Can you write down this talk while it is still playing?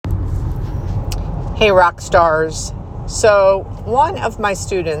Hey, rock stars. So one of my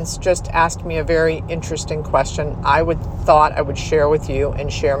students just asked me a very interesting question thought I would share with you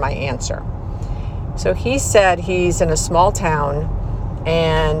and share my answer. So he said he's in a small town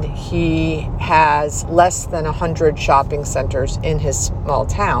and he has less than 100 shopping centers in his small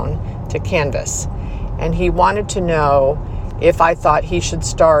town to canvass. And he wanted to know if I thought he should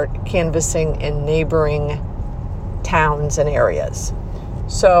start canvassing in neighboring towns and areas.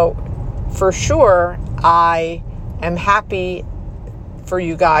 So for sure, I am happy for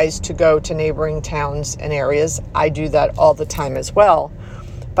you guys to go to neighboring towns and areas. I do that all the time as well.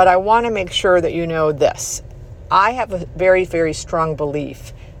 But I want to make sure that you know this. I have a very, very strong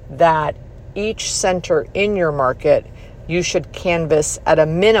belief that each center in your market, you should canvass at a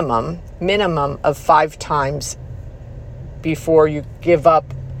minimum of 5 times before you give up.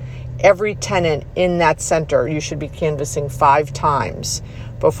 Every tenant in that center, you should be canvassing 5 times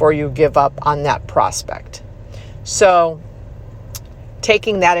before you give up on that prospect. So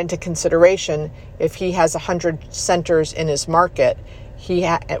taking that into consideration, if he has 100 centers in his market,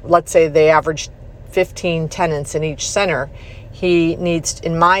 let's say they average 15 tenants in each center, he needs,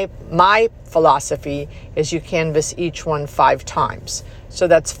 in my philosophy, is you canvass each one 5 times. So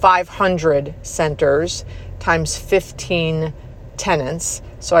that's 500 centers times 15 tenants.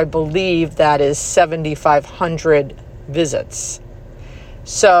 So I believe that is 7,500 visits.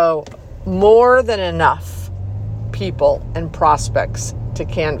 So more than enough people and prospects to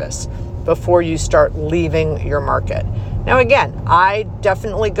canvass before you start leaving your market. Now again, I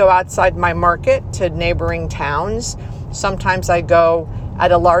definitely go outside my market to neighboring towns. Sometimes I go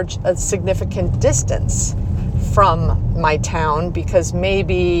at a significant distance from my town because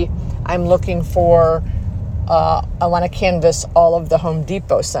maybe I'm looking for I want to canvass all of the Home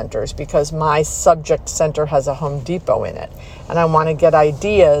Depot centers because my subject center has a Home Depot in it. And I want to get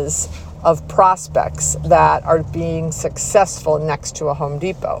ideas of prospects that are being successful next to a Home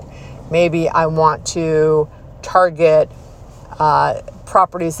Depot. Maybe I want to target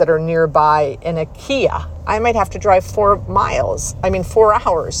properties that are nearby an IKEA. I might have to drive 4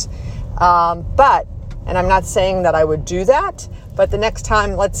 hours. And I'm not saying that I would do that, but the next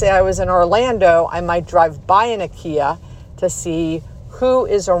time, let's say I was in Orlando, I might drive by an IKEA to see who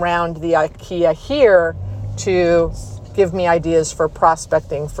is around the IKEA here to give me ideas for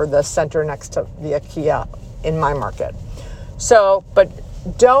prospecting for the center next to the IKEA in my market. So, but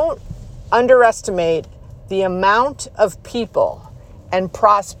don't underestimate the amount of people and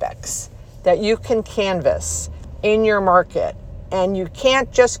prospects that you can canvass in your market. And you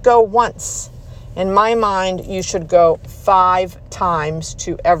can't just go once. In my mind, you should go 5 times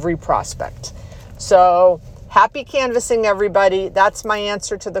to every prospect. So happy canvassing, everybody. That's my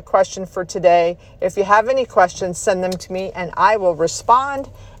answer to the question for today. If you have any questions, send them to me and I will respond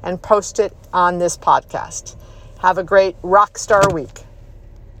and post it on this podcast. Have a great rock star week.